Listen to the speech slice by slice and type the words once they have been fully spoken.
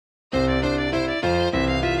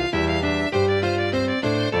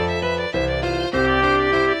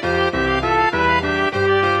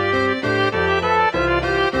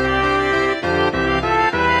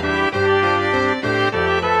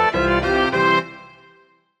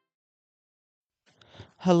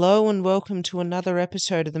Hello and welcome to another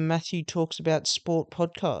episode of the Matthew Talks About Sport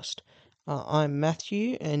podcast. I'm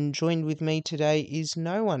Matthew, and joined with me today is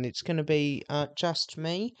no one. It's going to be just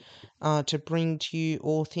me to bring to you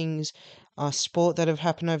all things sport that have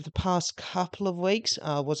happened over the past couple of weeks.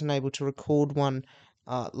 I wasn't able to record one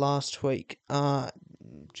last week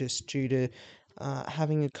just due to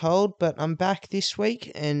having a cold, but I'm back this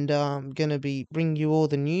week and I'm going to be bringing you all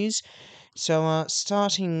the news. So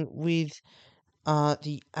starting with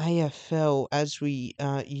the AFL, as we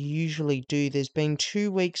usually do, there's been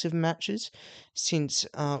 2 weeks of matches since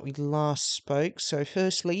we last spoke. So,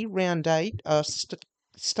 firstly, round 8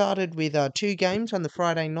 started with 2 games on the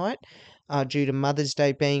Friday night, due to Mother's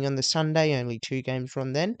Day being on the Sunday, only 2 games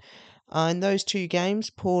from then. In those 2 games,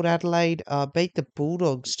 Port Adelaide beat the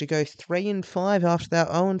Bulldogs to go 3-5 after that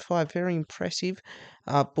 0-5. Very impressive.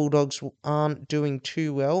 Bulldogs aren't doing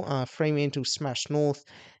too well. Fremantle smashed North.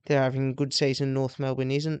 They're having a good season. North Melbourne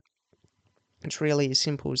isn't. It's really as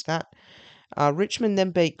simple as that. Richmond then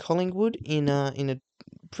beat Collingwood in a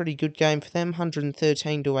pretty good game for them,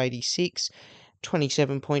 113-86.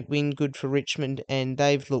 27-point win, good for Richmond, and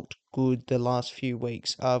they've looked good the last few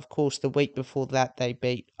weeks. Of course, the week before that, they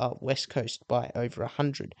beat West Coast by over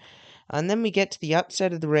 100. And then we get to the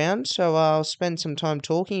upset of the round, so I'll spend some time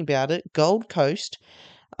talking about it. Gold Coast,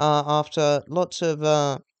 after lots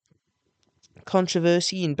of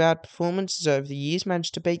controversy and bad performances over the years,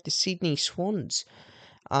 managed to beat the Sydney Swans.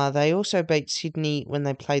 They also beat Sydney when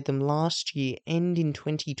they played them last year and in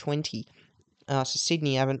 2020. So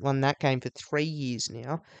Sydney haven't won that game for 3 years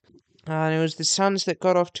now. And it was the Suns that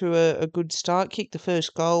got off to a good start, kicked the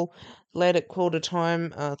first goal, led at quarter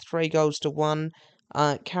time, 3-1,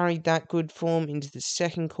 carried that good form into the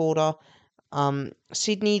second quarter.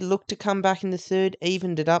 Sydney looked to come back in the third,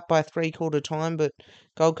 evened it up by three-quarter time, but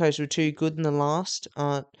Gold Coast were too good in the last,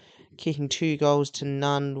 kicking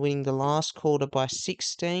 2-0, winning the last quarter by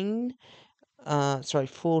 14,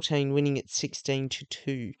 winning it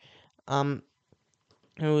 16-2.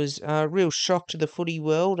 It was a real shock to the footy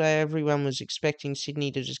world. Everyone was expecting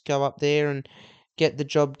Sydney to just go up there and get the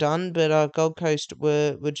job done, but Gold Coast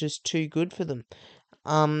were just too good for them.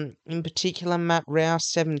 In particular, Matt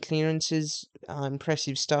Rouse, 7 clearances,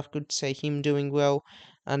 impressive stuff. Good to see him doing well.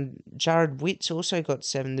 And Jared Witt's also got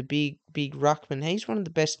 7, the big ruckman. He's one of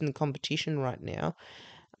the best in the competition right now,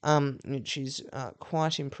 which is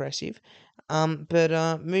quite impressive.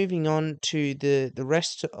 But moving on to the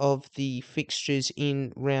rest of the fixtures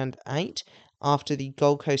in round 8. After the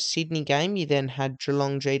Gold Coast Sydney game, you then had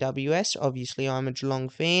Geelong GWS. Obviously, I'm a Geelong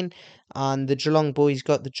fan. The Geelong boys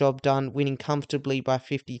got the job done, winning comfortably by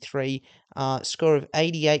 53. Score of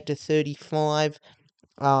 88-35.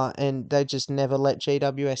 And they just never let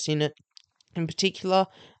GWS in it. In particular,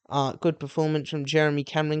 good performance from Jeremy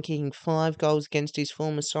Cameron, kicking 5 goals against his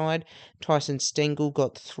former side. Tyson Stengel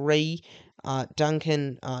got 3.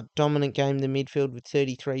 Duncan, dominant game in the midfield with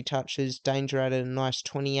 33 touches. Danger added a nice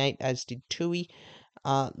 28, as did Tui.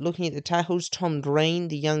 Looking at the tackles, Tom Green,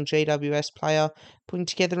 the young GWS player, putting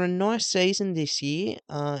together a nice season this year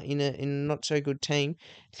in a not so good team.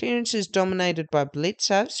 Clearances dominated by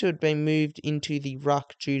Blitzavs, who had been moved into the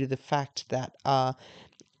ruck due to the fact that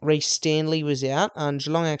Reece Stanley was out, and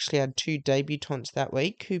Geelong actually had 2 debutants that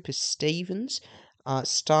week. Cooper Stevens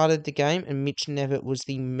started the game, and Mitch Nevitt was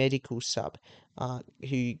the medical sub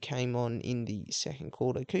who came on in the second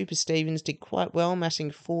quarter. Cooper Stevens did quite well, amassing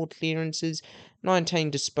 4 clearances,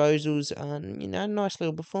 19 disposals, nice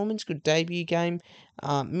little performance, good debut game.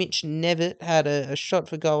 Mitch Nevitt had a shot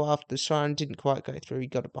for goal after the siren, didn't quite go through, he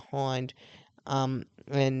got it behind.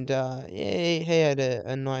 He had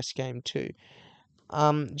a nice game too.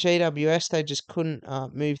 GWS, they just couldn't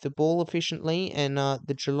move the ball efficiently, and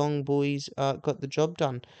the Geelong boys got the job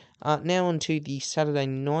done. Now on to the Saturday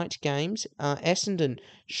night games. Essendon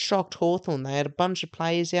shocked Hawthorn. They had a bunch of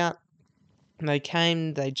players out. They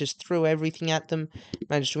came, they just threw everything at them,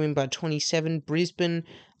 managed to win by 27. Brisbane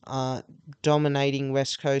dominating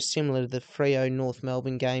West Coast, similar to the Freo North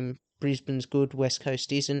Melbourne game. Brisbane's good, West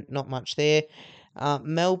Coast isn't, not much there.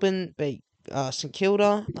 Melbourne beat St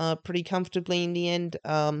Kilda pretty comfortably in the end.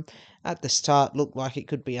 At the start, looked like it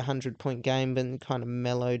could be a 100-point game, but kind of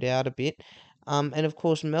mellowed out a bit. And of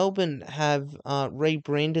course, Melbourne have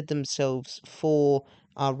rebranded themselves for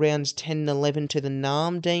rounds 10 and 11 to the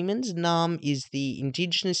Narm Demons. Narm is the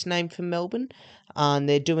Indigenous name for Melbourne, and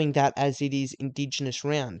they're doing that as it is Indigenous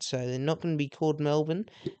round. So they're not going to be called Melbourne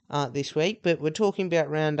this week, but we're talking about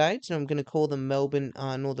round 8, so I'm going to call them Melbourne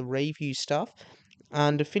and all the review stuff.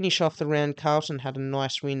 And to finish off the round, Carlton had a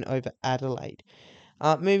nice win over Adelaide.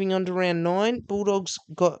 Moving on to round 9, Bulldogs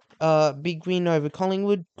got a big win over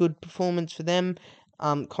Collingwood. Good performance for them.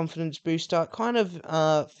 confidence booster. Kind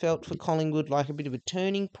of felt for Collingwood like a bit of a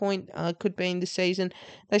turning point could be in the season.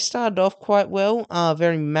 They started off quite well,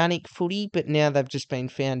 very manic footy, but now they've just been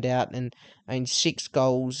found out. And I mean, 6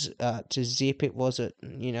 goals to zip. It was at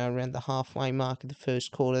around the halfway mark of the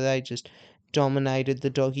first quarter. They just dominated the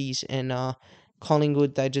doggies, and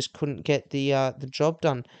Collingwood, they just couldn't get the job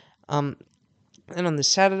done. And on the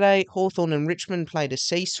Saturday, Hawthorn and Richmond played a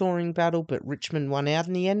seesawing battle, but Richmond won out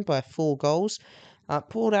in the end by 4 goals.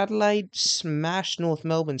 Port Adelaide smashed North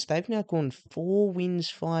Melbourne. So they've now gone 4 wins,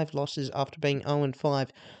 5 losses after being 0-5. A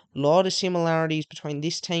lot of similarities between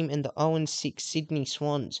this team and the 0-6 Sydney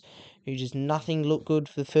Swans, who just nothing looked good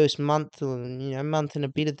for the first month or month and a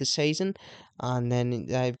bit of the season, and then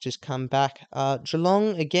they've just come back.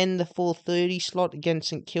 Geelong again, the 4:30 slot against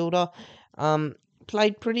St Kilda.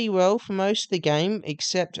 Played pretty well for most of the game,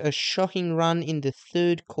 except a shocking run in the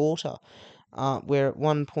third quarter, where at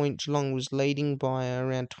one point Geelong was leading by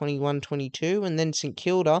around 21-22, and then St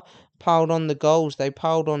Kilda piled on the goals. They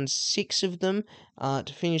piled on 6 of them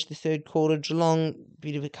to finish the third quarter. Geelong,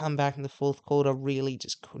 bit of a comeback in the fourth quarter, really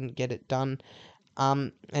just couldn't get it done.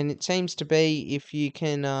 And it seems to be if you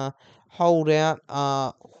can hold out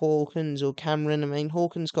Hawkins or Cameron. I mean,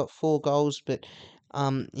 Hawkins got 4 goals, but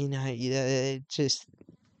just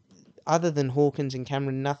other than Hawkins and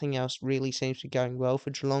Cameron, nothing else really seems to be going well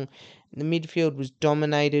for Geelong. The midfield was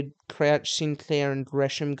dominated. Crouch, Sinclair and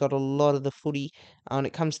Gresham got a lot of the footy. When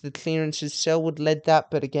it comes to the clearances, Selwood led that,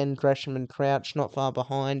 but again, Gresham and Crouch not far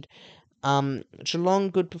behind.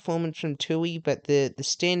 Geelong, good performance from Tui, but the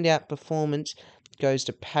standout performance goes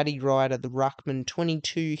to Paddy Ryder, the ruckman,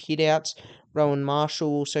 22 hitouts. Rowan Marshall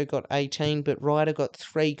also got 18, but Ryder got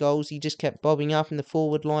 3 goals. He just kept bobbing up in the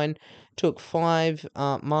forward line, took 5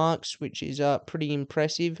 marks, which is pretty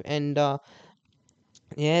impressive. And the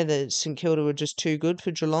St Kilda were just too good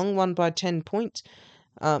for Geelong, won by 10 points.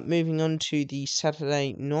 Moving on to the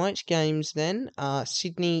Saturday night games then.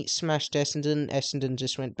 Sydney smashed Essendon. Essendon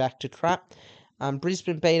just went back to trap.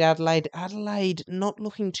 Brisbane beat Adelaide. Adelaide not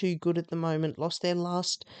looking too good at the moment. Lost their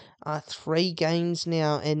last 3 games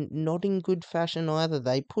now, and not in good fashion either.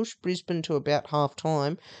 They pushed Brisbane to about half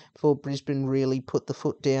time before Brisbane really put the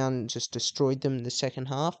foot down and just destroyed them in the second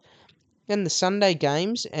half. Then the Sunday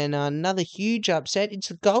games, and another huge upset. It's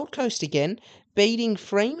the Gold Coast again, beating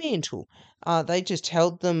Fremantle. They just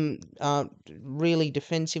held them really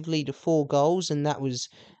defensively to 4 goals, and that was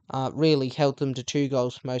really held them to 2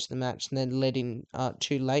 goals for most of the match, and then led in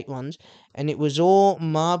 2 late ones. And it was all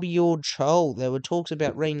Mabior Chol. There were talks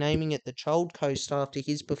about renaming it the Chold Coast after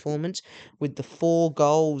his performance, with the 4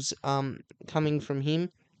 goals coming from him.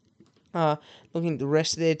 Looking at the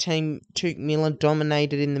rest of their team, Tuke Miller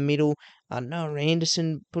dominated in the middle. Noah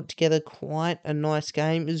Anderson put together quite a nice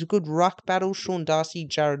game. It was a good ruck battle. Sean Darcy,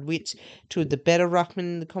 Jared Witts, 2 of the better ruckmen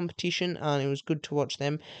in the competition. It was good to watch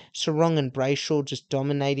them. Sarong and Brayshaw just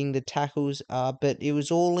dominating the tackles, but it was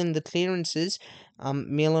all in the clearances.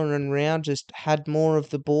 Miller and Rao just had more of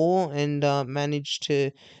the ball and managed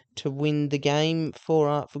to win the game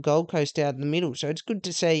for Gold Coast out in the middle. So it's good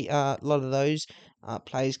to see a lot of those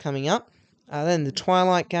players coming up. Then the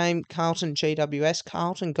twilight game, Carlton GWS.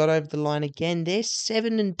 Carlton got over the line again. They're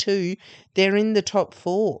 7-2. They're in the top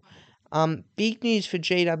 4. Big news for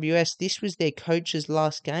GWS. This was their coach's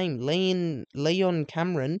last game. Leon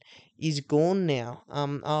Cameron is gone now.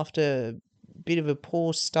 After a bit of a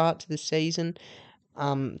poor start to the season.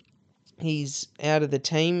 He's out of the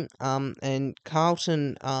team, and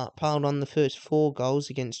Carlton piled on the first 4 goals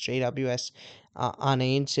against GWS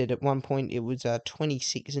unanswered. At one point, it was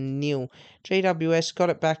 26-0. GWS got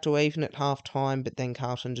it back to even at half time, but then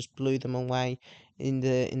Carlton just blew them away in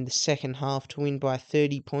the second half to win by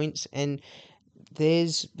 30 points. And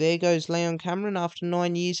there goes Leon Cameron after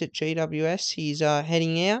 9 years at GWS. He's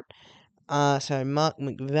heading out. So Mark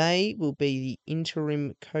McVeigh will be the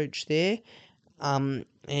interim coach there. And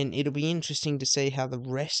it'll be interesting to see how the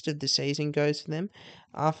rest of the season goes for them.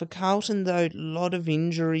 For Carlton, though, a lot of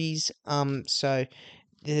injuries. So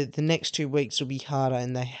the next 2 weeks will be harder,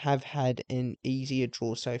 and they have had an easier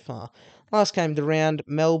draw so far. Last game of the round,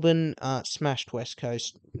 Melbourne smashed West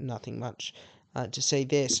Coast. Nothing much to see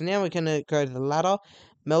there. So now we're going to go to the ladder.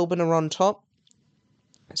 Melbourne are on top.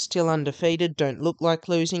 Still undefeated. Don't look like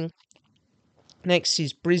losing. Next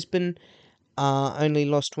is Brisbane. Only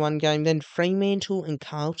lost 1 game. Then Fremantle and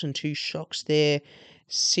Carlton, 2 shocks there.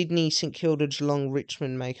 Sydney, St Kilda, Geelong,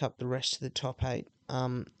 Richmond make up the rest of the top 8.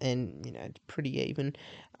 And, it's pretty even.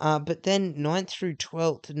 But then 9th through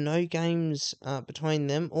 12th, no games between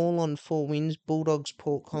them. All on 4 wins. Bulldogs,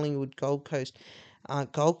 Port, Collingwood, Gold Coast.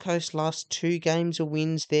 Gold Coast last 2 games are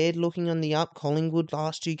wins. They're looking on the up. Collingwood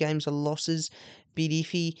last 2 games are losses. Bit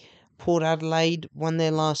iffy. Port Adelaide won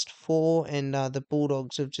their last 4, and the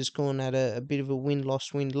Bulldogs have just gone at a bit of a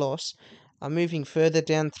win-loss, win-loss. Moving further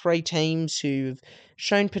down, 3 teams who've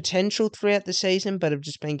shown potential throughout the season, but have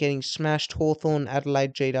just been getting smashed. Hawthorn,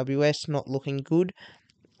 Adelaide, GWS, not looking good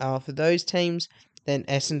for those teams. Then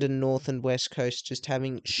Essendon, North and West Coast just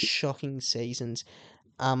having shocking seasons.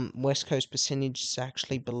 West Coast percentage is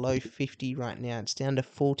actually below 50 right now. It's down to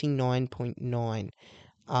 49.9,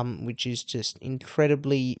 which is just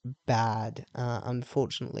incredibly bad,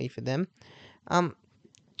 unfortunately for them.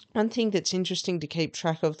 One thing that's interesting to keep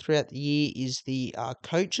track of throughout the year is the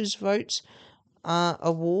Coaches Votes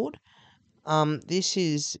award. This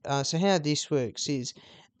is so how this works is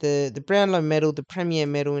the Brownlow Medal, the Premier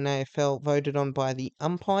Medal in AFL, voted on by the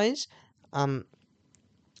umpires.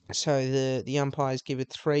 So the umpires give it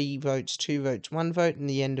 3 votes, 2 votes, 1 vote in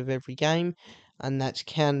the end of every game, and that's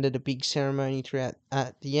counted at a big ceremony throughout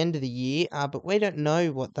at the end of the year. But we don't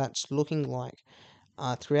know what that's looking like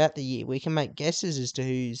throughout the year. We can make guesses as to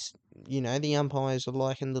who's the umpires are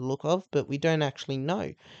liking the look of, but we don't actually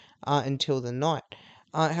know until the night.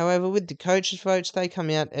 However, with the coaches' votes, they come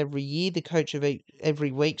out every year.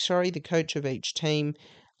 Every week. Sorry, the coach of each team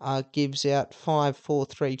gives out 5, 4,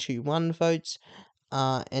 3, 2, 1 votes.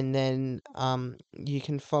 And then you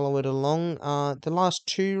can follow it along. The last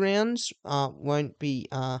 2 rounds won't be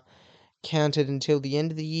counted until the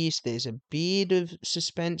end of the year, so there's a bit of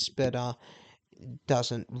suspense, but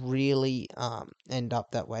doesn't really end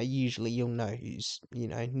up that way. Usually you'll know who's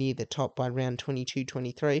near the top by round 22,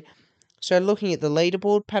 23. So looking at the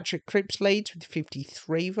leaderboard, Patrick Cripps leads with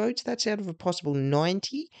 53 votes. That's out of a possible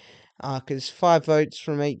 90, because 5 votes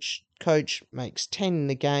from each coach makes 10 in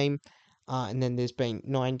the game. And then there's been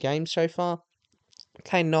 9 games so far.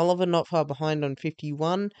 Clayton Oliver not far behind on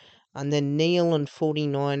 51. And then Neil on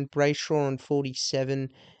 49, Brayshaw on 47,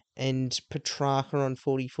 and Petrarca on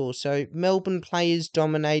 44. So Melbourne players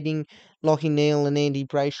dominating, Lachie Neale and Andy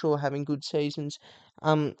Brayshaw having good seasons.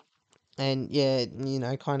 And yeah,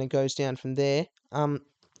 kind of goes down from there.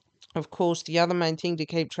 Of course, the other main thing to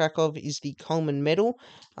keep track of is the Coleman Medal,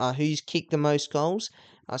 who's kicked the most goals.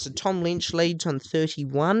 So Tom Lynch leads on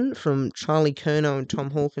 31 from Charlie Curnow and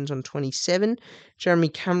Tom Hawkins on 27. Jeremy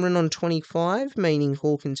Cameron on 25, meaning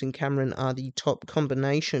Hawkins and Cameron are the top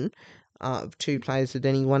combination of 2 players at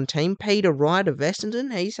any one team. Peter Wright of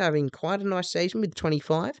Essendon, he's having quite a nice season with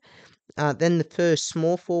 25. Then the first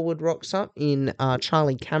small forward rocks up in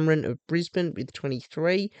Charlie Cameron of Brisbane with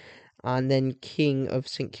 23. And then King of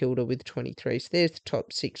St Kilda with 23. So there's the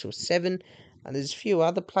top 6 or 7. There's a few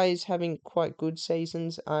other players having quite good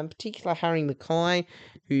seasons, in particular Harry Mackay,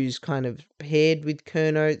 who's kind of paired with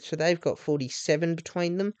Curnow. So they've got 47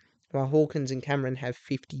 between them, while Hawkins and Cameron have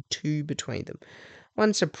 52 between them.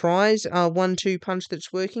 One surprise, 1-2 punch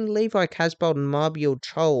that's working, Levi Casbolt and Marbiel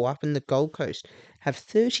Chol up in the Gold Coast have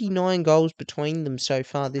 39 goals between them so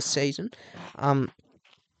far this season.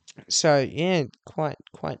 So yeah, quite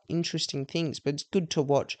interesting things, but it's good to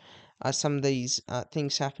watch some of these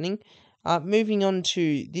things happening. Moving on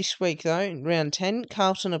to this week though, in round 10,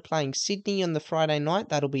 Carlton are playing Sydney on the Friday night.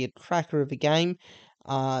 That'll be a cracker of a game.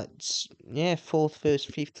 It's 4th versus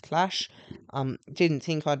 5th clash. Didn't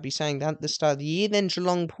think I'd be saying that at the start of the year. Then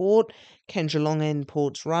Geelong Port. Can Geelong end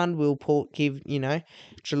Port's run? Will Port give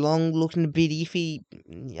Geelong looking a bit iffy?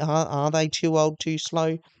 Are they too old, too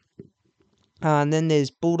slow? And then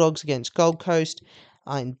there's Bulldogs against Gold Coast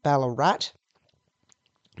in Ballarat.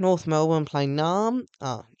 North Melbourne play Narm.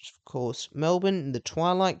 Of course, Melbourne in the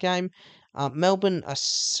Twilight game. Melbourne are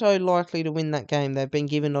so likely to win that game. They've been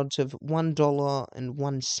given odds of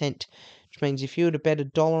 $1.01, which means if you were to bet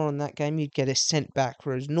 $1 on that game, you'd get a cent back.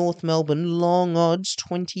 Whereas North Melbourne, long odds,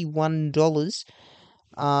 $21.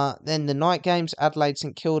 Then the night games, Adelaide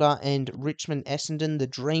St Kilda and Richmond Essendon, the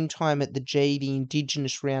Dreamtime at the G, the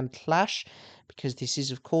Indigenous round clash, because this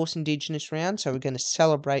is of course Indigenous round, so we're going to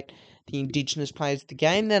celebrate the Indigenous players of the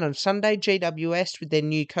game. Then on Sunday, GWS with their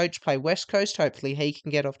new coach play West Coast. Hopefully he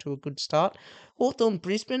can get off to a good start. Hawthorn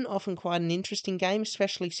Brisbane, often quite an interesting game,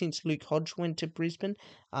 especially since Luke Hodge went to Brisbane.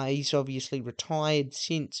 He's obviously retired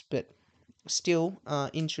since, but still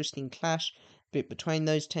interesting clash bit between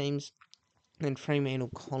those teams. And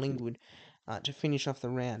Fremantle Collingwood to finish off the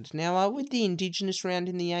round. Now, with the Indigenous round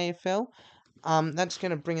in the AFL, that's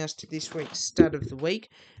going to bring us to this week's stat of the week,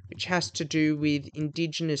 which has to do with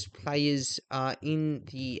Indigenous players in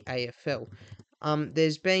the AFL.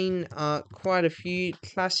 There's been quite a few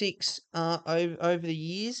classics over the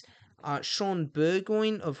years. Sean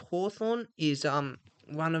Burgoyne of Hawthorn is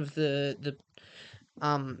one of the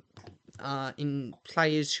in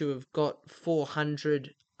players who have got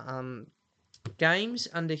 400 games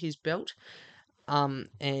under his belt.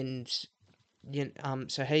 And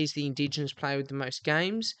so he's the Indigenous player with the most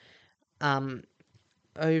games.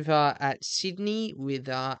 Over at Sydney with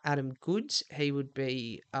Adam Goods, he would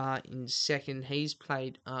be in second. He's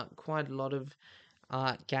played quite a lot of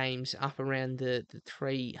games up around the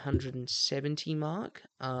 370 mark,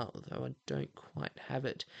 although I don't quite have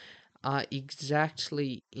it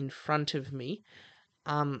exactly in front of me.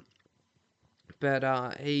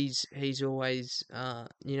 But he's always a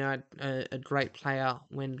great player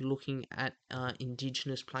when looking at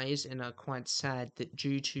Indigenous players, and are quite sad that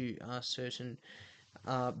due to certain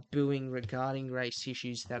booing regarding race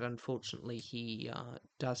issues that unfortunately he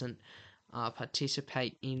doesn't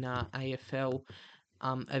participate in AFL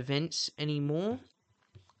events anymore.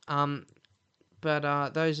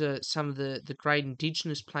 But those are some of the great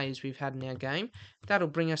Indigenous players we've had in our game. That'll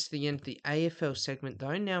bring us to the end of the AFL segment,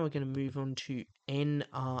 though. Now we're going to move on to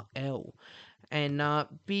NRL. And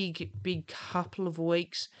big couple of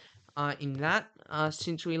weeks in that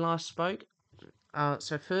since we last spoke.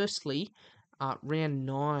 So firstly, round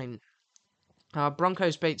 9.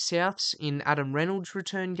 Broncos beat Souths in Adam Reynolds'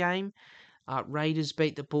 return game. Raiders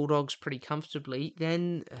beat the Bulldogs pretty comfortably.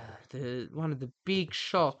 Then one of the big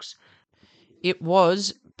shocks, it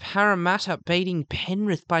was Parramatta beating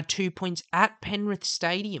Penrith by 2 points at Penrith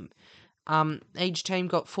Stadium. Each team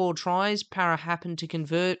got 4 tries. Para happened to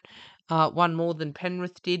convert one more than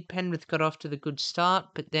Penrith did. Penrith got off to the good start,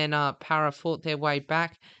 but then Para fought their way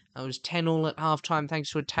back. It was 10-all at halftime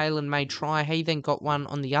thanks to a Taylor-made try. He then got one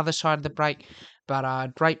on the other side of the break.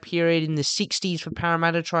 But great period in the 60s for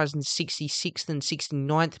Parramatta. Tries in the 66th and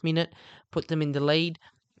 69th minute put them in the lead.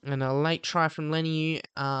 And a late try from Leniu,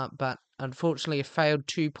 but unfortunately a failed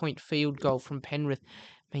 2-point field goal from Penrith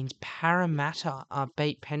means Parramatta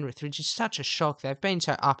beat Penrith, which is such a shock. They've been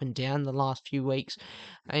so up and down the last few weeks.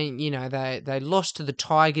 And, they lost to the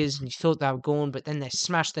Tigers and you thought they were gone, but then they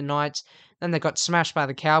smashed the Knights. Then they got smashed by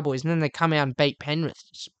the Cowboys, and then they come out and beat Penrith.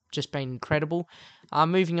 It's just been incredible.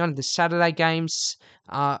 Moving on to the Saturday games,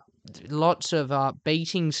 lots of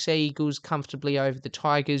beating. Sea Eagles comfortably over the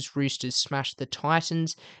Tigers. Roosters smashed the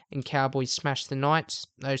Titans, and Cowboys smashed the Knights.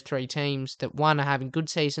 Those 3 teams that won are having good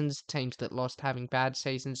seasons, teams that lost having bad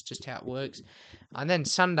seasons, just how it works. And then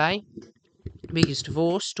Sunday, biggest of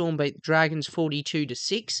all, Storm beat the Dragons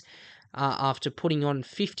 42-6 after putting on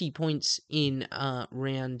 50 points in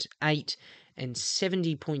round 8 and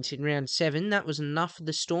 70 points in round 7. That was enough for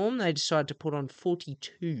the Storm. They decided to put on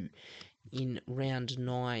 42 in round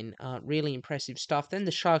 9. Really impressive stuff. Then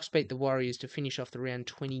the Sharks beat the Warriors to finish off the round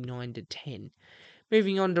 29-10.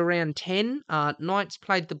 Moving on to round 10, Knights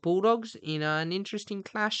played the Bulldogs in an interesting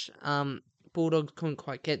clash. Bulldogs couldn't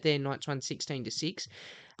quite get there. Knights won 16-6.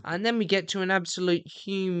 And then we get to an absolute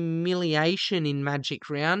humiliation in Magic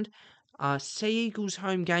Round. Sea Eagles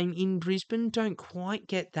home game in Brisbane. Don't quite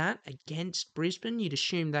get that against Brisbane. You'd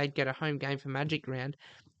assume they'd get a home game for Magic Round.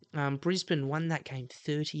 Brisbane won that game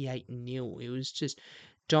 38-0. It was just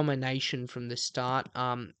domination from the start.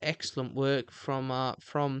 Excellent work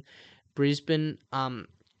from Brisbane.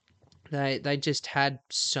 They just had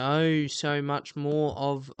so much more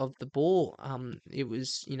of the ball. It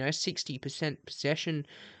was 60% possession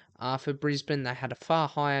for Brisbane. They had a far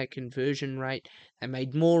higher conversion rate. They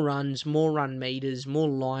made more runs, more run meters, more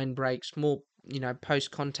line breaks, more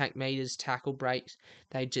post contact meters, tackle breaks.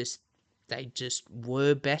 They just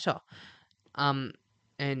were better. And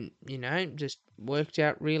just worked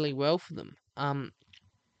out really well for them.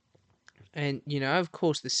 And, of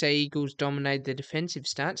course, the Sea Eagles dominated the defensive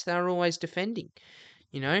stats. They were always defending.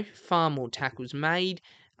 Far more tackles made,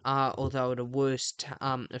 although at a worse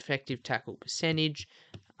effective tackle percentage.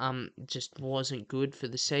 Just wasn't good for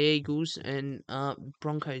the Sea Eagles. And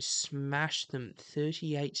Broncos smashed them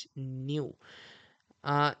 38-0.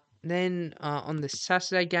 Then on the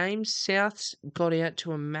Saturday games, Souths got out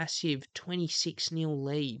to a massive 26-0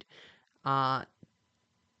 lead.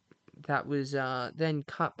 That was then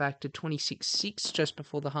cut back to 26-6 just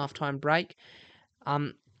before the halftime break.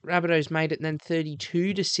 Rabbitohs made it then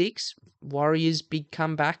 32-6. Warriors, big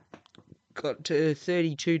comeback, got to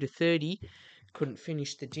 32-30. Couldn't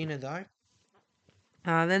finish the dinner though.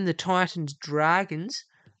 Then the Titans Dragons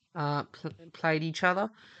played each other.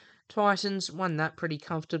 Titans won that pretty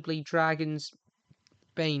comfortably. Dragons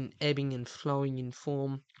been ebbing and flowing in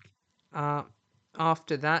form.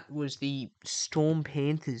 After that was the Storm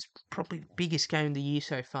Panthers, probably the biggest game of the year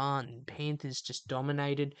so far, and Panthers just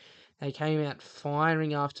dominated. They came out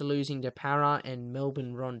firing after losing to Para, and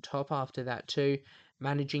Melbourne were on top after that too,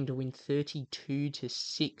 managing to win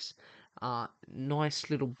 32-6. Nice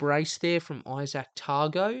little brace there from Isaac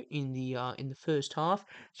Targo in the first half,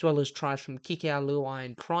 as well as tries from Kikau, Luai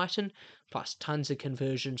and Crichton, plus tons of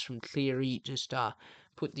conversions from Cleary. Just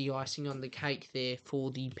put the icing on the cake there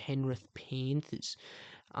for the Penrith Panthers.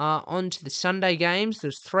 On to the Sunday games.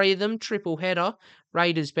 There's 3 of them, triple header.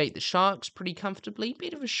 Raiders beat the Sharks pretty comfortably.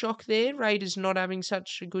 Bit of a shock there. Raiders not having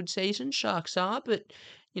such a good season. Sharks are, but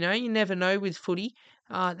you never know with footy.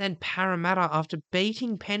 Then Parramatta, after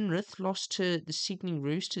beating Penrith, lost to the Sydney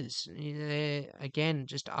Roosters. They're, again,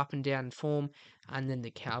 just up and down form. And then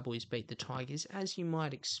the Cowboys beat the Tigers, as you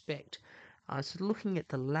might expect. So looking at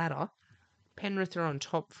the ladder, Penrith are on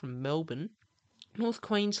top from Melbourne. North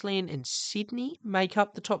Queensland and Sydney make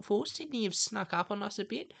up the top 4. Sydney have snuck up on us a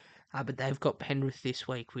bit, but they've got Penrith this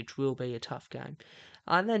week, which will be a tough game.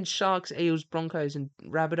 And then Sharks, Eels, Broncos and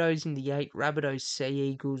Rabbitohs in the 8. Rabbitohs, Sea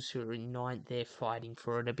Eagles, who are in 9th, they're fighting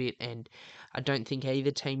for it a bit, and I don't think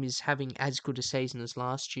either team is having as good a season as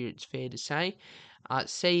last year, it's fair to say.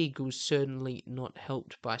 Sea Eagles certainly not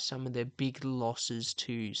helped by some of their big losses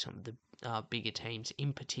to some of the bigger teams,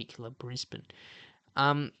 in particular Brisbane.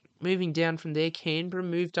 Moving down from there, Canberra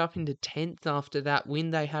moved up into 10th after that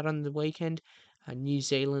win they had on the weekend. New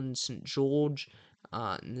Zealand, St George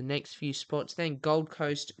in the next few spots. Then Gold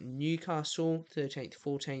Coast, Newcastle, 13th,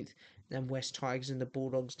 14th. Then West Tigers and the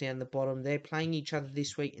Bulldogs down the bottom. They're playing each other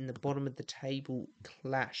this week in the bottom of the table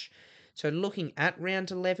clash. So looking at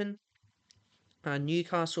round 11,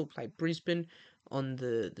 Newcastle play Brisbane on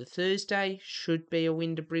the Thursday. Should be a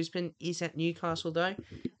win to Brisbane. Is at Newcastle though.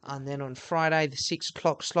 And then on Friday, the 6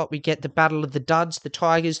 o'clock slot, we get the Battle of the Duds, the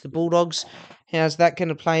Tigers, the Bulldogs. How's that going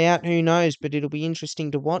to play out? Who knows? But it'll be interesting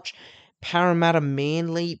to watch. Parramatta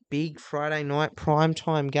Manly, big Friday night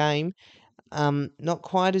primetime game. Not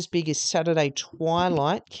quite as big as Saturday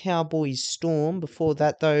Twilight, Cowboys Storm. Before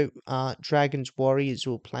that though, Dragons Warriors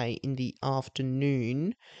will play in the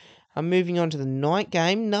afternoon. Moving on to the night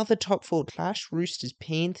game, another top 4 clash, Roosters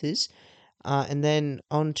Panthers. And then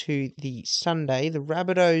on to the Sunday, the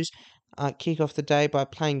Rabbitohs kick off the day by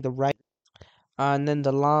playing the Raiders. And then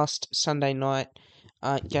the last Sunday night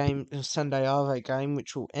game, Sunday Arvo game,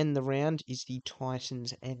 which will end the round, is the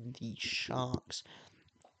Titans and the Sharks.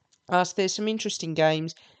 So there's some interesting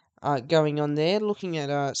games going on there. Looking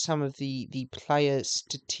at some of the player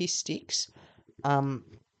statistics,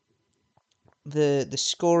 the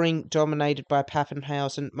scoring dominated by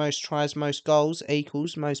Pappenhausen. Most tries, most goals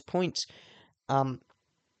equals most points.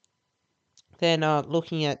 Then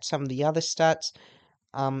looking at some of the other stats,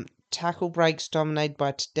 tackle breaks dominated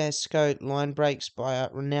by Tedesco, line breaks by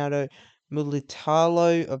Ronaldo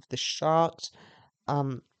Mulitalo of the Sharks.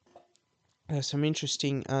 There's some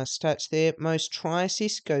interesting stats there. Most try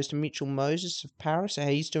assists goes to Mitchell Moses of Paris, so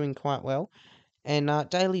he's doing quite well. And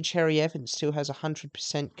Daly Cherry Evans still has a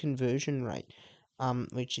 100% conversion rate,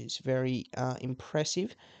 which is very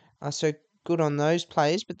impressive. So good on those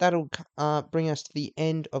players, but that'll bring us to the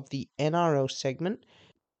end of the NRL segment.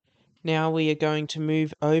 Now we are going to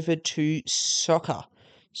move over to soccer.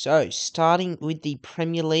 So starting with the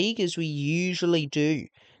Premier League, as we usually do.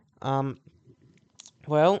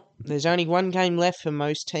 Well, there's only one game left for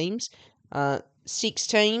most teams. 6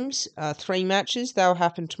 teams, 3 matches. They'll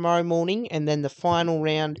happen tomorrow morning. And then the final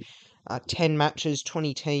round, 10 matches,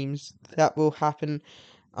 20 teams. That will happen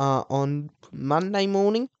on Monday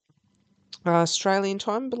morning, Australian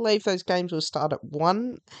time. I believe those games will start at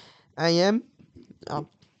 1 a.m.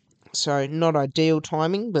 So not ideal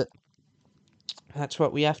timing, but that's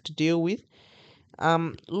what we have to deal with.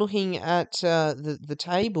 Looking at the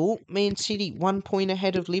table, Man City 1 point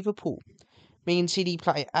ahead of Liverpool. Man City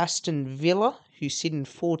play Aston Villa, who sit in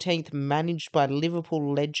 14th, managed by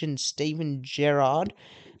Liverpool legend Steven Gerrard.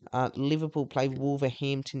 Liverpool play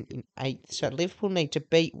Wolverhampton in 8th. So Liverpool need to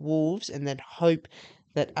beat Wolves and then hope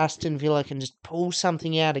that Aston Villa can just pull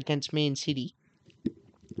something out against Man City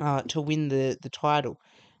to win the title.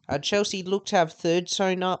 Chelsea look to have third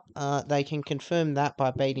sewn up. They can confirm that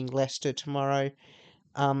by beating Leicester tomorrow,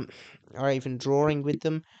 or even drawing with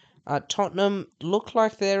them. Tottenham look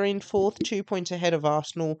like they're in 4th, 2 points ahead of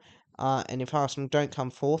Arsenal. And if Arsenal don't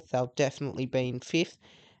come 4th, they'll definitely be in 5th.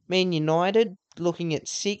 Man United looking at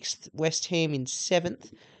 6th, West Ham in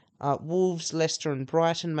 7th. Wolves, Leicester and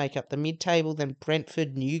Brighton make up the mid-table. Then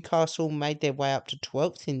Brentford, Newcastle made their way up to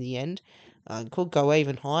 12th in the end. Could go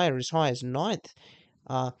even higher, as high as 9th.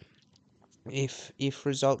 If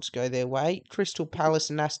results go their way. Crystal Palace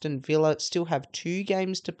and Aston Villa still have 2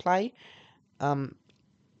 games to play,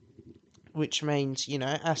 which means,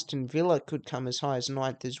 Aston Villa could come as high as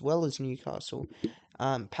 9th as well as Newcastle.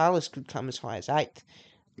 Palace could come as high as 8th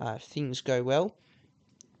if things go well.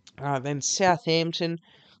 Then Southampton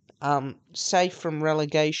safe from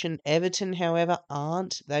relegation. Everton, however,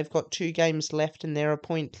 aren't. They've got 2 games left and they're a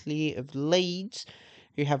point clear of Leeds,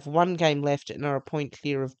 who have 1 game left and are a point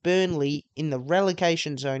clear of Burnley in the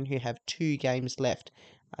relegation zone, who have 2 games left.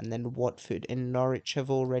 And then Watford and Norwich have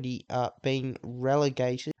already been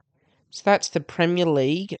relegated. So that's the Premier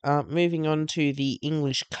League. Moving on to the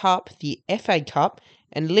English Cup, the FA Cup,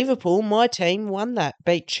 and Liverpool, my team, won that.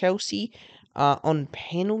 Beat Chelsea on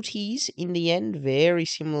penalties in the end, very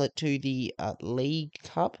similar to the League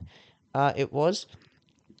Cup. It was.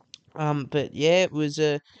 But yeah, it was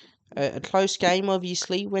a close game.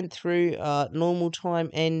 Obviously, went through normal time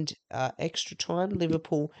and extra time.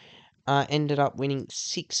 Liverpool ended up winning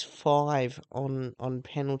 6-5 on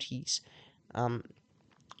penalties.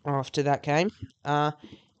 After that game.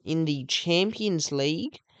 In the Champions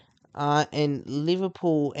League, and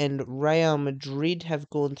Liverpool and Real Madrid have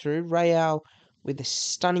gone through. Real with a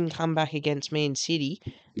stunning comeback against Man City.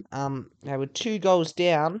 They were 2 goals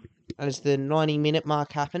down as the 90-minute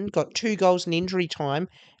mark happened. Got 2 goals in injury time,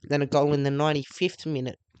 then a goal in the 95th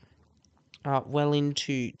minute. Well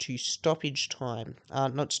into stoppage time.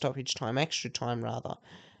 Not stoppage time, extra time rather.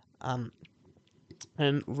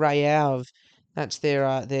 And Real, that's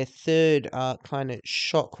their third kind of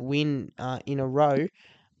shock win in a row.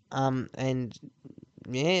 And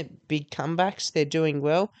yeah, big comebacks. They're doing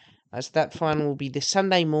well. So that final will be the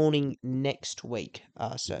Sunday morning next week.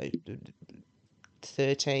 So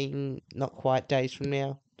 13, not quite days from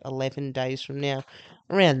now, 11 days from now,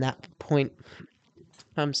 around that point.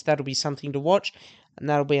 So that'll be something to watch, and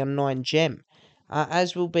that'll be on 9Gem.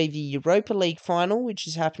 As will be the Europa League final, which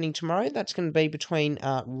is happening tomorrow. That's going to be between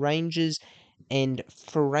Rangers and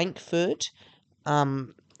Frankfurt.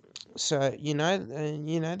 So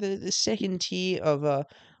the second tier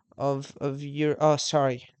of your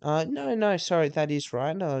sorry no sorry, that is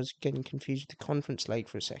right. I was getting confused with the Conference League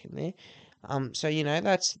for a second there. So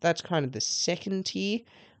that's kind of the second tier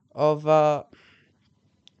of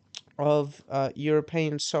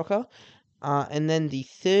European soccer. And then the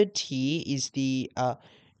third tier is the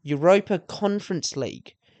Europa Conference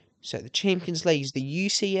League. So the Champions League is the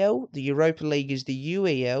UCL, the Europa League is the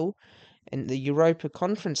UEL, and the Europa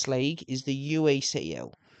Conference League is the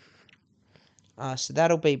UECL. So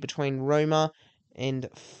that'll be between Roma and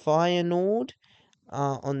Feyenoord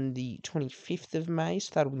on the 25th of May.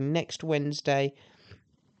 So that'll be next Wednesday.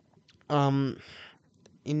 In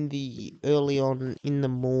the early on in the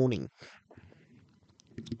morning.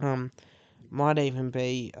 Might even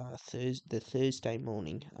be the Thursday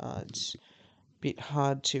morning. It's a bit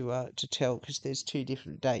hard to tell because there's 2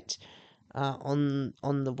 different dates on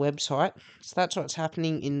the website. So that's what's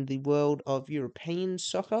happening in the world of European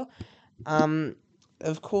soccer.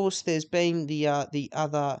 Of course, there's been the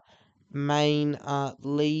other main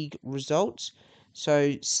league results.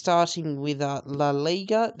 So starting with La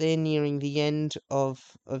Liga, they're nearing the end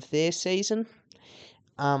of their season.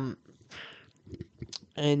 And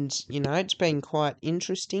it's been quite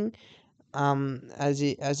interesting. As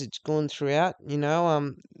it's gone throughout.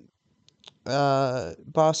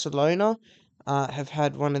 Barcelona have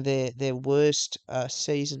had one of their worst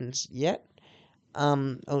seasons yet.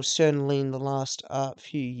 Or certainly in the last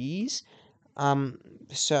few years.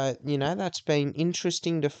 So that's been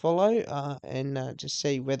interesting to follow and to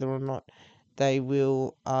see whether or not they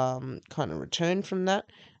will kind of return from that.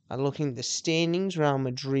 Looking at the standings, Real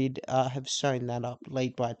Madrid have sewn that up,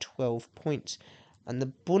 lead by 12 points. And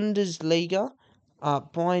the Bundesliga,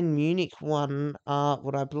 Bayern Munich won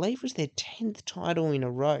what I believe was their 10th title in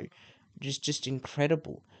a row, which is just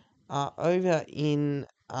incredible. Over in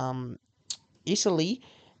Italy,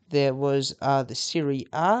 there was the Serie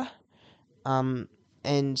A, and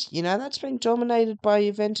that's been dominated by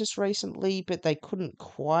Juventus recently, but they couldn't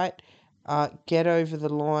quite get over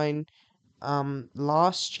the line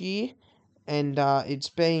last year, and it's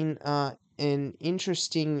been an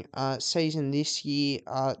interesting season this year.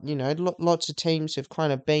 Lots of teams have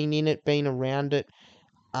kind of been in it, been around it,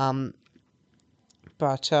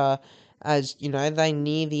 but as they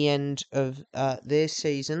near the end of their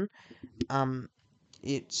season,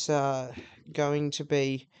 it's going to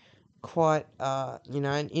be quite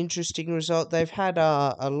an interesting result. They've had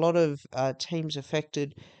a lot of teams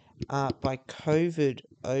affected by COVID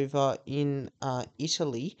over in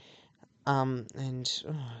Italy. And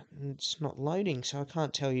it's not loading, so I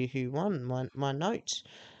can't tell you who won my notes.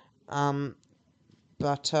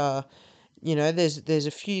 But there's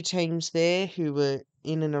a few teams there who were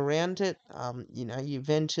in and around it.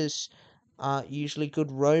 Juventus, usually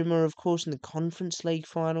good. Roma, of course, in the Conference League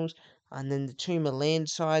finals, and then the 2 Milan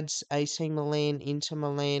sides, AC Milan, Inter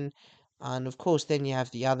Milan, And of course, then you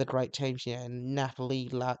have the other great teams, Napoli,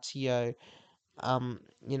 Lazio.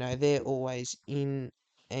 They're always in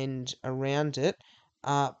and around it.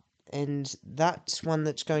 Uh, and that's one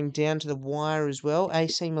that's going down to the wire as well.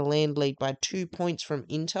 AC Milan lead by 2 points from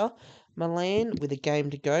Inter Milan with a game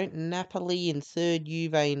to go. Napoli in third,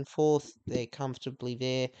 Juve in fourth. They're comfortably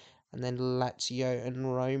there. And then Lazio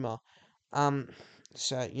and Roma. Um,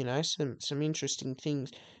 so, some interesting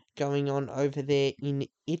things going on over there in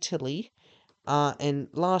Italy. And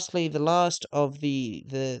lastly, the last of the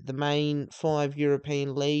main five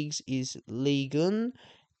European leagues is Ligue 1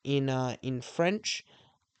 in French,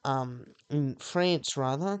 in France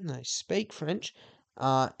rather. They speak French,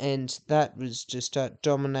 and that was just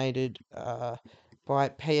dominated by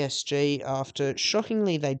PSG after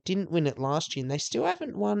shockingly they didn't win it last year, and they still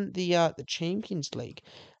haven't won the Champions League.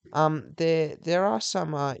 There are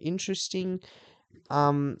some interesting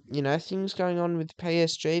things going on with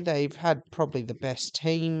PSG. They've had probably the best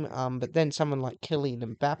team, but then someone like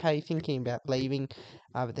Kylian Mbappe thinking about leaving,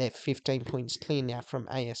 but they're 15 points clear now from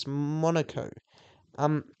AS Monaco.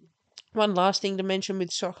 Um, One last thing to mention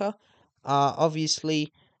with soccer,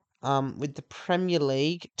 obviously, with the Premier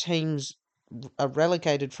League, teams are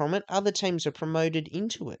relegated from it. Other teams are promoted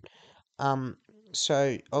into it. Um,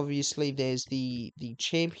 so obviously there's the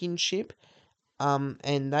Championship,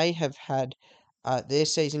 and they have had their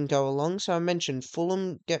season go along. So I mentioned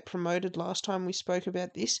Fulham get promoted last time we spoke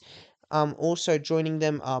about this. Also joining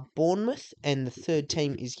them are Bournemouth, and the third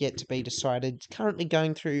team is yet to be decided. It's currently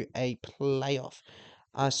going through a playoff.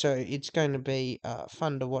 So it's going to be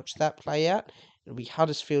fun to watch that play out. It'll be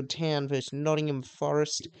Huddersfield Town versus Nottingham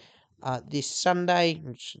Forest this Sunday,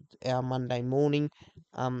 which is our Monday morning.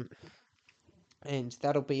 And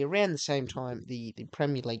that'll be around the same time the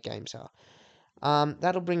Premier League games are.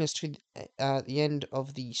 That'll bring us to the end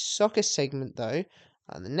of the soccer segment, though.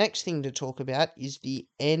 The next thing to talk about is the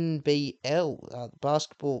NBL, the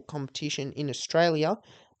basketball competition in Australia.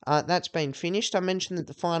 That's been finished. I mentioned that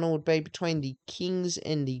the final would be between the Kings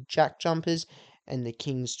and the Jack Jumpers, and the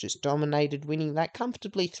Kings just dominated, winning that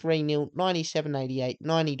comfortably 3-0, 97-88,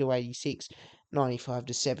 90-86,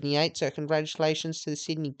 95-78. So congratulations to the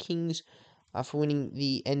Sydney Kings for winning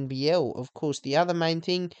the NBL. Of course, the other main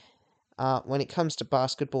thing when it comes to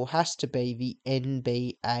basketball has to be the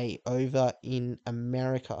NBA over in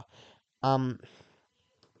America. Um,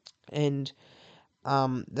 and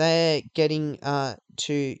they're getting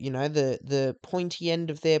to the pointy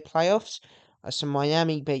end of their playoffs. So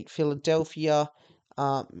Miami beat Philadelphia,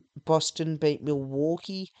 uh, Boston beat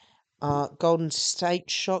Milwaukee, Golden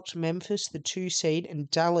State shocked Memphis, the 2 seed,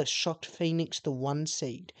 and Dallas shocked Phoenix, the 1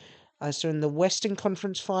 seed. So in the Western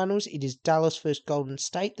Conference Finals, it is Dallas versus Golden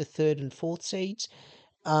State, the third and fourth seeds.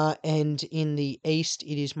 And in the East,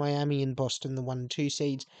 it is Miami and Boston, the 1 and 2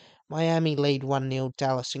 seeds. Miami lead 1-0.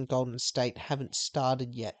 Dallas and Golden State haven't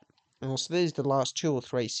started yet. So these are the last 2 or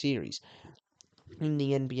 3 series in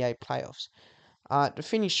the NBA playoffs. To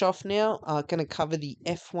finish off now, going to cover the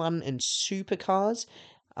F1 and supercars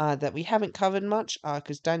that we haven't covered much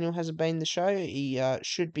because Daniel hasn't been the show. He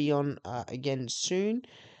should be on again soon.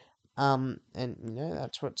 And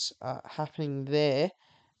that's what's happening there.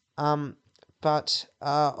 Um, but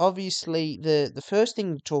obviously, the first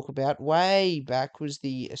thing to talk about way back was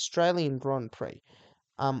the Australian Grand Prix,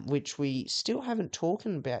 which we still haven't talked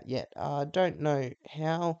about yet. I don't know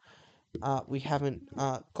how we haven't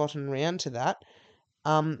gotten around to that.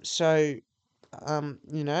 So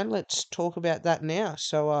let's talk about that now.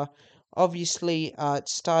 So obviously, it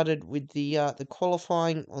started with the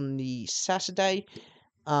qualifying on the Saturday.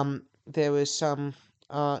 There was some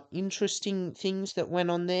interesting things that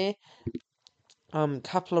went on there.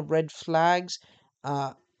 Couple of red flags,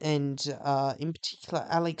 and in particular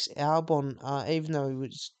Alex Albon, even though he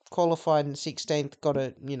was qualified in 16th, got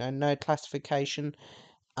a no classification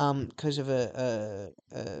because of a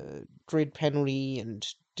grid penalty and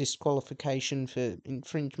disqualification for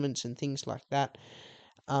infringements and things like that.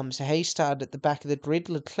 So he started at the back of the grid.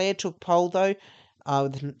 Leclerc took pole though,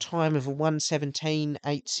 with a time of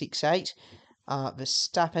 1:17.868.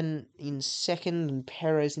 Verstappen in second and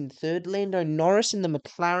Perez in third. Lando Norris in the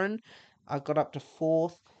McLaren got up to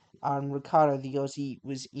fourth, and Ricardo the Aussie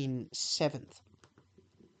was in seventh.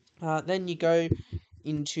 Then you go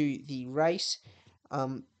into the race,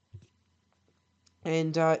 um,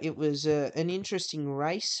 and it was an interesting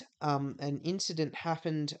race. An incident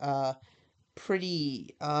happened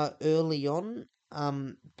pretty early on,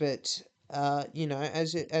 but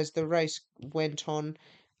as the race went on,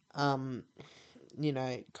 um,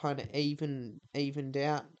 kind of evened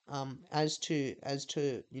out as to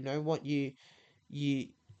what you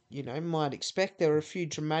might expect. There were a few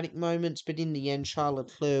dramatic moments, but in the end, Charles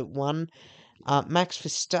Leclerc won. Max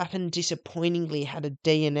Verstappen disappointingly had a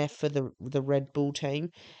DNF for the Red Bull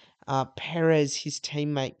team. Perez, his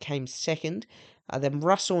teammate, came second. Then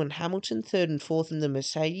Russell and Hamilton, third and fourth in the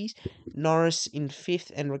Mercedes. Norris in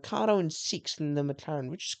fifth, and Ricciardo in sixth in the McLaren,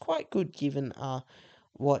 which is quite good given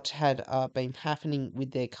what had been happening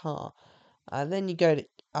with their car. Then you go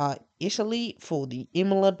to Italy for the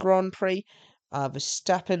Imola Grand Prix.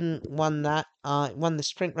 Verstappen won that, won the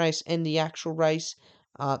sprint race and the actual race,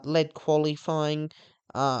 led qualifying.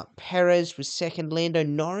 Perez was second. Lando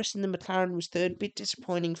Norris in the McLaren was third. Bit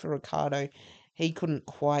disappointing for Ricciardo. He couldn't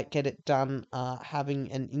quite get it done,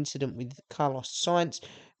 having an incident with Carlos Sainz.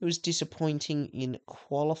 It was disappointing in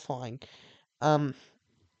qualifying. In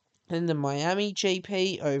the Miami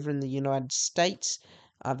GP over in the United States,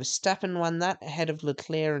 Verstappen won that ahead of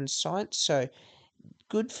Leclerc and Sainz, so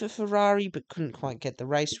good for Ferrari, but couldn't quite get the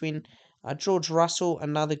race win. George Russell,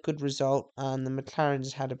 another good result, and the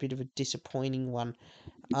McLarens had a bit of a disappointing one.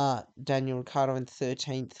 Daniel Ricciardo in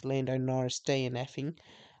 13th, Lando Norris DNFing.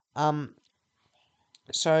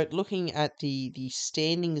 So looking at the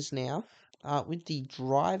standings now, with the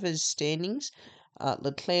drivers' standings,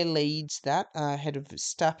 Leclerc leads that ahead of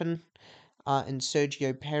Verstappen and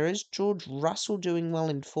Sergio Perez. George Russell doing well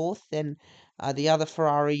in fourth. Then the other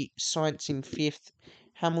Ferrari, Sainz in fifth.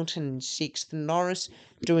 Hamilton in sixth. Norris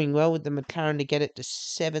doing well with the McLaren to get it to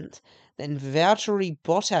seventh. Then Valtteri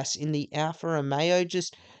Bottas in the Alfa Romeo,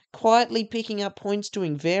 just quietly picking up points,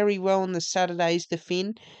 doing very well on the Saturdays, the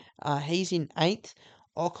Finn. He's in eighth.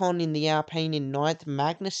 Ocon in the Alpine in ninth.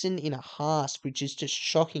 Magnussen in a Haas, which is just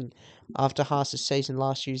shocking after Haas's season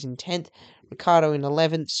last year, is in 10th. Ricardo in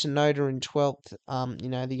 11th, Sonoda in 12th,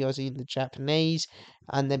 the Aussie and the Japanese,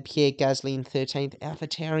 and then Pierre Gasly in 13th.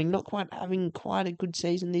 AlphaTauri not quite having quite a good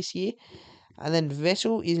season this year. And then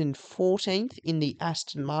Vettel is in 14th in the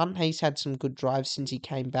Aston Martin. He's had some good drives since he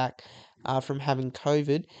came back from having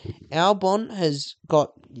COVID. Albon has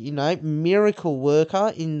got, miracle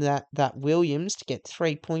worker in that Williams to get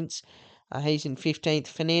 3 points. He's in 15th.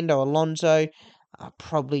 Fernando Alonso,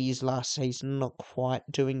 probably his last season, not quite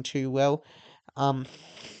doing too well.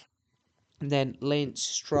 Then Lance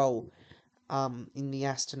Stroll in the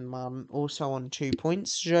Aston Martin, also on 2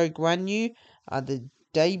 points. Zhou Guanyu, the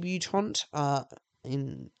debutant,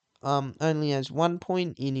 in only has 1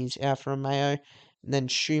 point in his Alfa Romeo. And then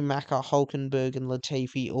Schumacher, Hulkenberg, and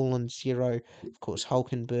Latifi all on 0. Of course,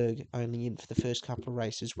 Hulkenberg only in for the first couple of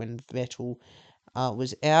races when Vettel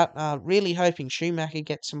was out. Really hoping Schumacher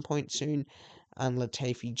gets some points soon, and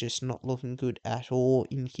Latifi just not looking good at all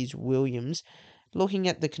in his Williams. Looking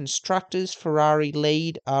at the constructors, Ferrari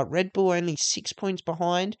lead, Red Bull only 6 points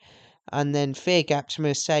behind, and then fair gap to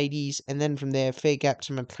Mercedes, and then from there, fair gap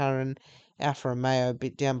to McLaren, Alfa Romeo a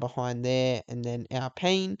bit down behind there, and then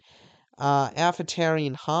Alpine. AlphaTauri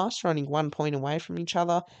and Haas running 1 point away from each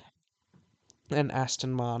other, and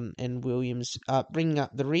Aston Martin and Williams bringing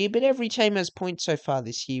up the rear. But every team has points so far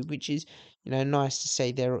this year, which is, nice to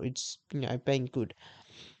see there. It's, been good.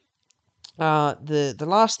 The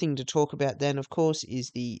last thing to talk about then, of course,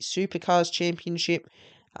 is the Supercars Championship.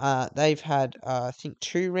 They've had, I think,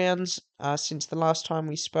 2 rounds since the last time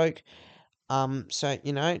we spoke. So,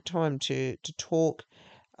 time to talk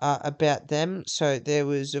about them. So there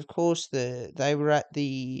was, of course, they were at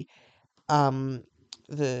um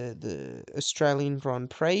the Australian Grand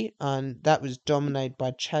Prix, and that was dominated by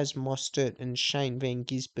Chaz Mostert and Shane Van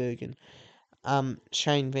Gisbergen.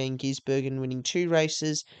 Shane Van Gisbergen winning 2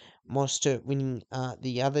 races, Mostert winning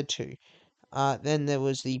the other 2. Then there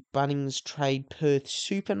was the Bunnings Trade Perth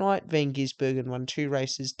Super Night. Van Gisbergen won 2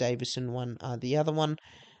 races, Davison won the other one.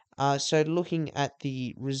 So looking at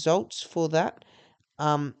the results for that,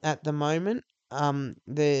 at the moment,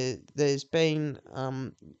 there's been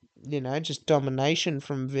just domination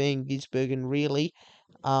from Van Gisbergen really,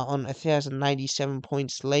 on 1,087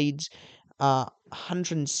 points leads,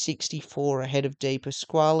 164 ahead of De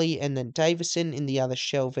Pasquale, and then Davison in the other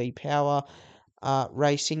Shell V Power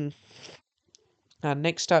racing.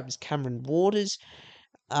 Next up is Cameron Waters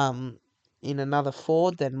in another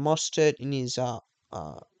Ford, then Mostert in his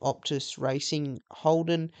Optus Racing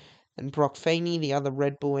Holden, and Brock Feeney, the other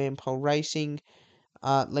Red Bull Ampol Racing,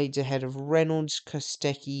 leads ahead of Reynolds,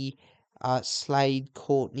 Kostecki, Slade,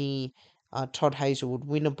 Courtney, Todd Hazelwood,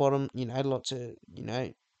 Winterbottom. Lots of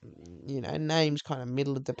names kind of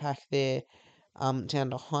middle of the pack there. Down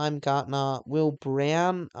to Heimgartner, Will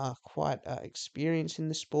Brown, quite experienced in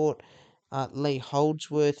the sport. Lee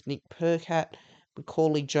Holdsworth, Nick Percat,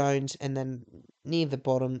 Macaulay Jones, and then near the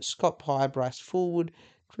bottom, Scott Pye, Bryce Fullwood,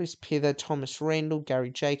 Chris Pither, Thomas Randall, Gary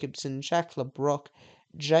Jacobson, Jack LeBrock,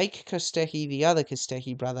 Jake Kostecki, the other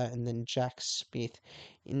Kostecki brother, and then Jack Smith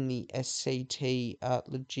in the SCT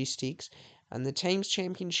Logistics. And the Teams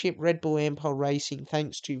Championship, Red Bull Ampol Racing,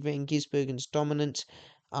 thanks to Van Gisbergen's dominance,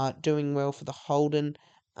 doing well for the Holden.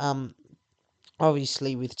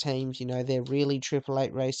 Obviously, with teams, they're really Triple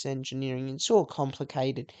Eight race engineering. It's all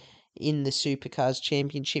complicated in the Supercars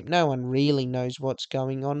Championship. No one really knows what's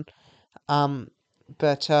going on.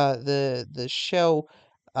 But the Shell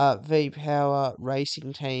V Power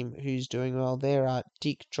racing team who's doing well there are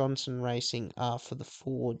Dick Johnson Racing for the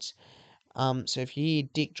Fords. So if you hear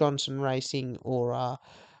Dick Johnson Racing or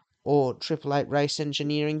Triple Eight Race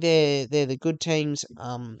Engineering, they're the good teams.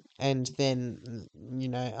 And then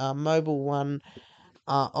Mobile One,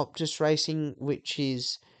 Optus Racing, which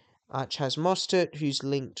is Chaz Mostert, who's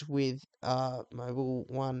linked with Mobile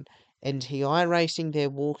One NTI Racing. They're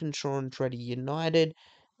Walkinshaw and Andretti United.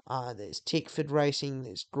 There's Tickford Racing.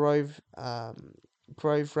 There's Grove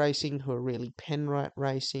Racing, who are really Penrite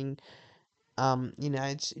Racing.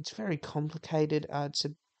 It's very complicated. It's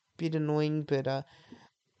a bit annoying, but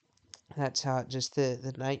that's just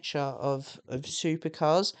the nature of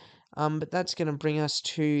supercars. But that's going to bring us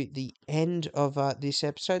to the end of this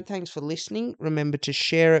episode. Thanks for listening. Remember to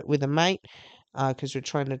share it with a mate because we're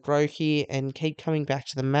trying to grow here, and keep coming back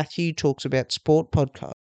to the Matthew Talks About Sport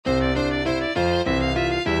podcast.